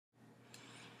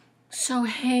So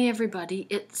hey everybody,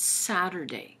 it's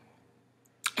Saturday.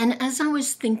 And as I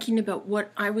was thinking about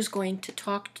what I was going to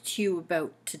talk to you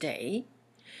about today,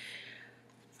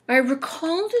 I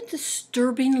recalled a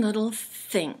disturbing little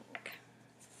thing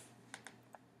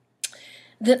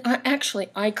that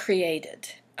I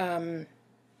created by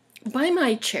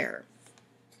my chair,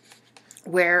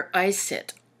 where I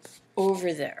sit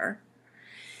over there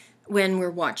when we're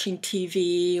watching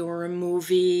TV or a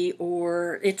movie,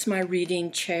 or it's my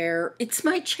reading chair. It's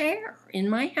my chair in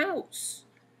my house.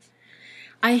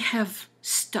 I have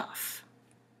stuff.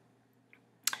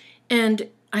 And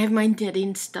I have my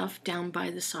knitting stuff down by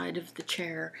the side of the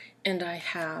chair, and I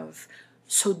have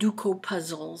Sudoku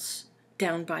puzzles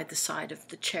down by the side of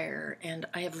the chair, and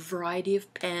I have a variety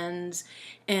of pens,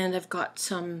 and I've got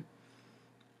some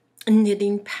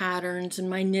knitting patterns and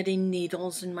my knitting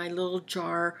needles and my little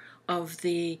jar of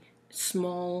the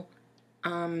small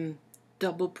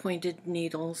double-pointed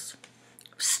needles.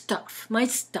 My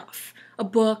stuff, a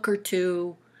book or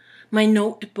two, my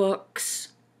notebooks,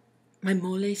 my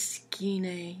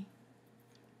moleskine.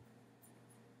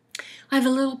 I have a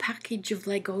little package of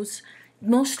Legos.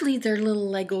 Mostly they're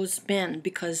little Legos men,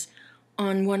 because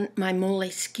on my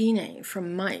moleskine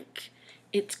from Mike,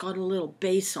 it's got a little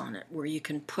base on it where you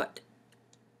can put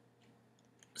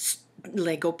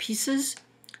Lego pieces.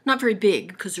 Not very big,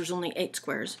 because there's only 8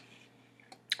 squares,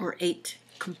 or 8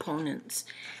 components.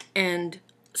 And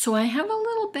so I have a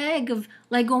little bag of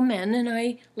Lego men, and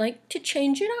I like to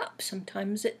change it up.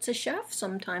 Sometimes it's a chef,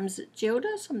 sometimes it's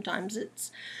Yoda, sometimes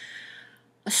it's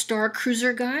a Star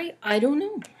Cruiser guy. I don't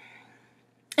know.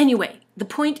 Anyway, the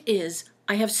point is,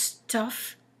 I have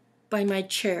stuff by my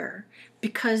chair,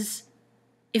 because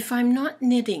if I'm not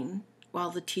knitting while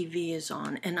the TV is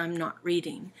on and I'm not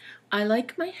reading, I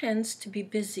like my hands to be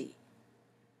busy,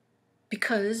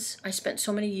 because I spent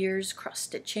so many years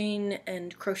cross-stitching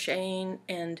and crocheting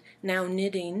and now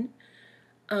knitting.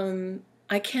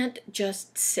 I can't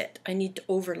just sit. I need to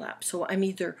overlap. So I'm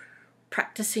either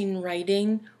practicing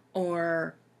writing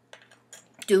or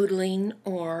doodling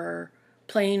or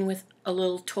playing with a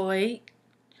little toy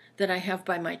that I have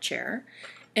by my chair.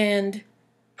 And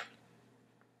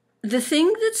the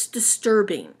thing that's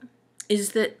disturbing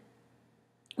is that,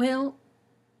 well,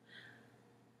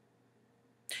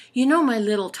 you know my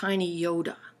little tiny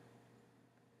Yoda.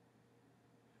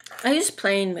 I was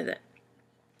playing with it,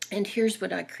 and here's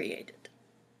what I created.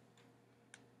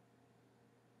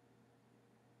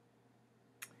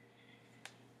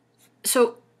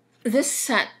 So this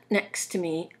sat next to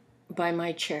me by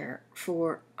my chair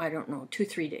for, I don't know,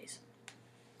 2-3 days.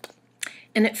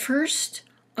 And at first,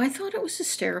 I thought it was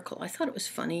hysterical. I thought it was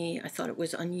funny. I thought it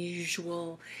was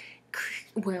unusual.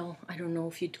 Well, I don't know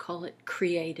if you'd call it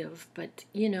creative, but,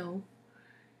 you know,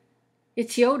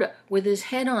 it's Yoda with his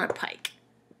head on a pike.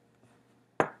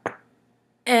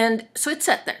 And so it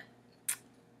sat there.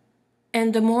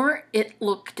 And the more it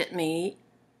looked at me,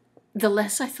 the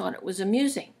less I thought it was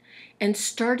amusing, and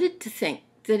started to think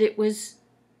that it was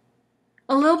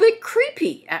a little bit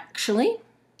creepy, actually.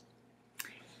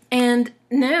 And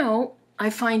now I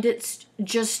find it's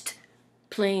just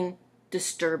plain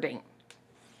disturbing.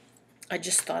 I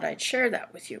just thought I'd share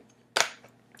that with you.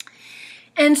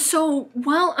 And so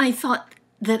while I thought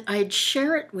that I'd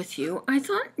share it with you, I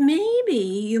thought maybe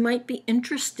you might be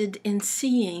interested in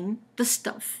seeing the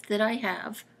stuff that I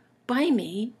have by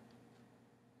me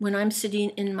when I'm sitting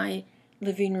in my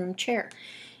living room chair.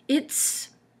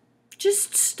 It's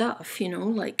just stuff, you know,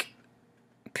 like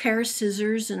a pair of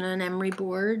scissors and an emery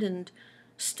board and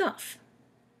stuff.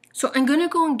 So I'm going to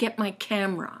go and get my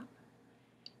camera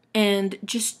and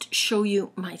just show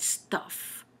you my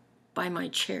stuff by my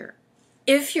chair,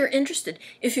 if you're interested.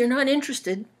 If you're not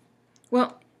interested,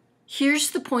 well,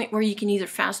 here's the point where you can either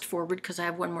fast forward, because I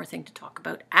have one more thing to talk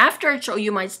about after I show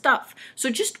you my stuff. So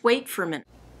just wait for a minute.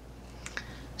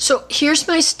 So here's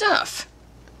my stuff.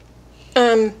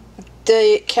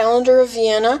 The calendar of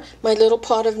Vienna, my little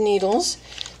pot of needles,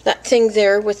 that thing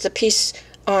there with the piece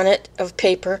on it of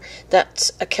paper,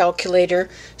 that's a calculator,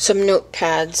 some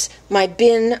notepads, my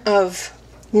bin of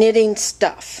knitting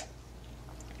stuff.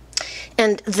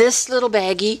 And this little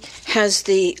baggie has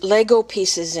the Lego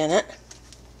pieces in it,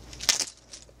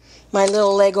 my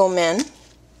little Lego men.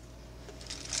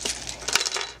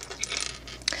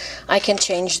 I can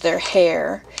change their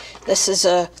hair. This is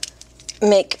a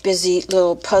make busy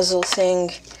little puzzle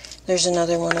thing. There's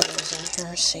another one of those in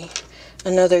here, see?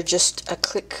 Another just a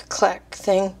click-clack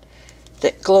thing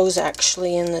that glows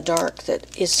actually in the dark,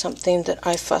 that is something that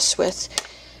I fuss with.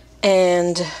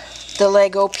 And the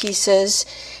Lego pieces.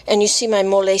 And you see my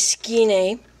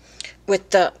moleskine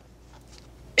with the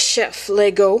chef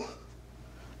Lego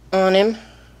on him.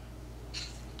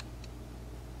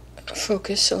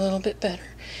 Focus a little bit better.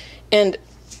 And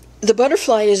the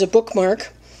butterfly is a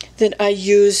bookmark that I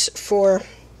use for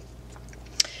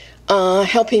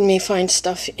helping me find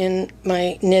stuff in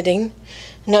my knitting.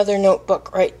 Another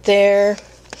notebook right there.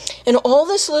 And all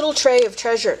this little tray of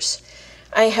treasures.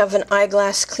 I have an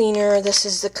eyeglass cleaner. This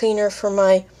is the cleaner for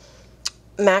my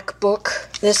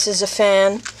MacBook. This is a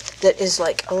fan that is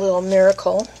like a little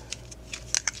miracle.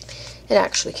 It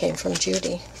actually came from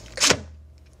Judy. Come on.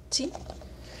 See?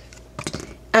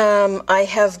 I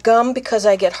have gum because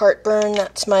I get heartburn.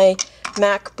 That's my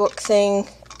MacBook thing,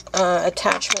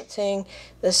 attachment thing.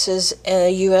 This is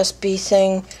a USB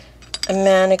thing, a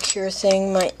manicure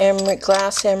thing, my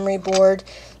glass emery board.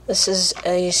 This is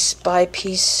a spy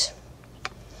piece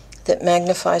that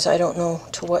magnifies, I don't know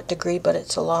to what degree, but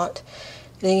it's a lot.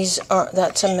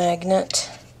 That's a magnet,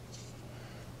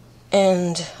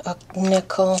 and a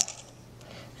nickel,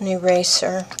 an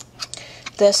eraser.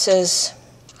 This is,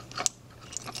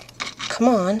 come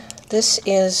on, this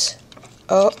is,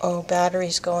 uh-oh,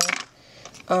 battery's going.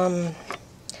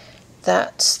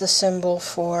 That's the symbol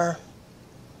for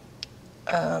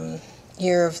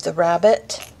Year of the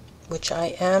Rabbit, which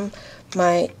I am.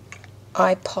 My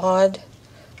iPod,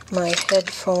 my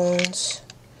headphones,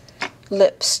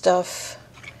 lip stuff.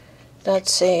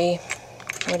 That's a,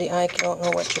 I don't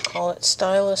know what you call it,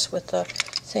 stylus with a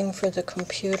thing for the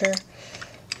computer.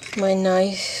 My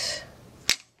knife,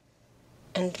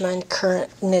 and my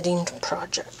current knitting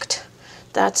project.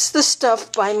 That's the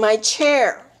stuff by my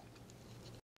chair.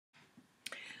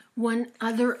 One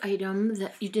other item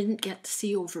that you didn't get to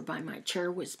see over by my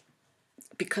chair was,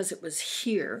 because it was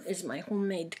here, is my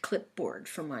homemade clipboard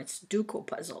for my Sudoku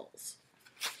puzzles.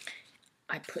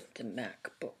 I put the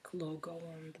MacBook logo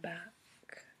on the back,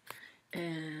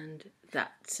 and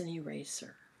that's an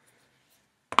eraser.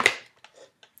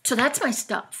 So that's my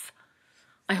stuff.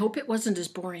 I hope it wasn't as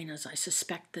boring as I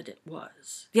suspect that it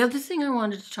was. The other thing I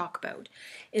wanted to talk about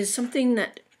is something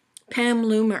that Pam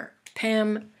Loomer,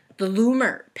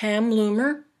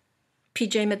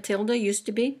 PJ Matilda used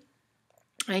to be.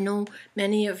 I know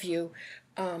many of you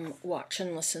watch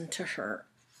and listen to her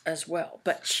as well.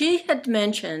 But she had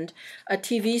mentioned a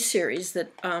TV series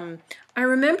that I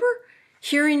remember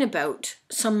hearing about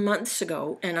some months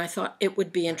ago, and I thought it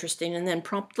would be interesting, and then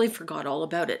promptly forgot all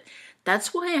about it.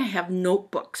 That's why I have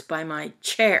notebooks by my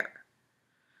chair.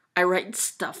 I write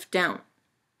stuff down.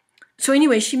 So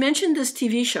anyway, she mentioned this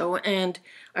TV show, and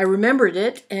I remembered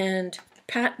it, and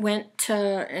Pat went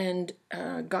and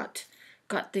got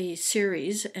the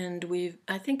series, and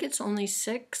I think it's only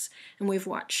 6, and we've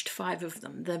watched 5 of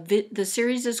them. The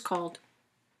series is called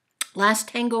Last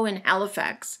Tango in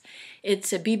Halifax.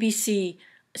 It's a BBC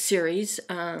series,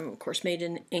 of course made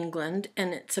in England,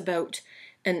 and it's about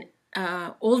an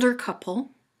older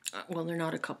couple. Well, they're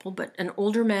not a couple, but an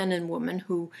older man and woman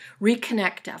who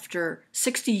reconnect after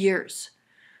 60 years.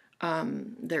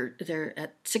 They're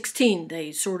at 16,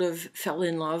 they sort of fell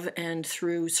in love, and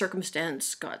through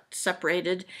circumstance got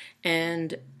separated,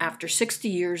 and after 60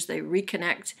 years they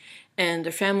reconnect, and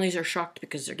their families are shocked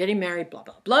because they're getting married, blah,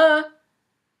 blah, blah.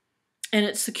 And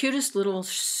it's the cutest little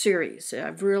series.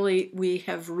 We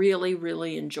have really,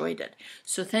 really enjoyed it.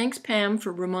 So thanks, Pam,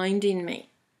 for reminding me.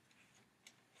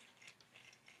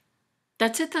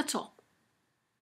 That's it, that's all.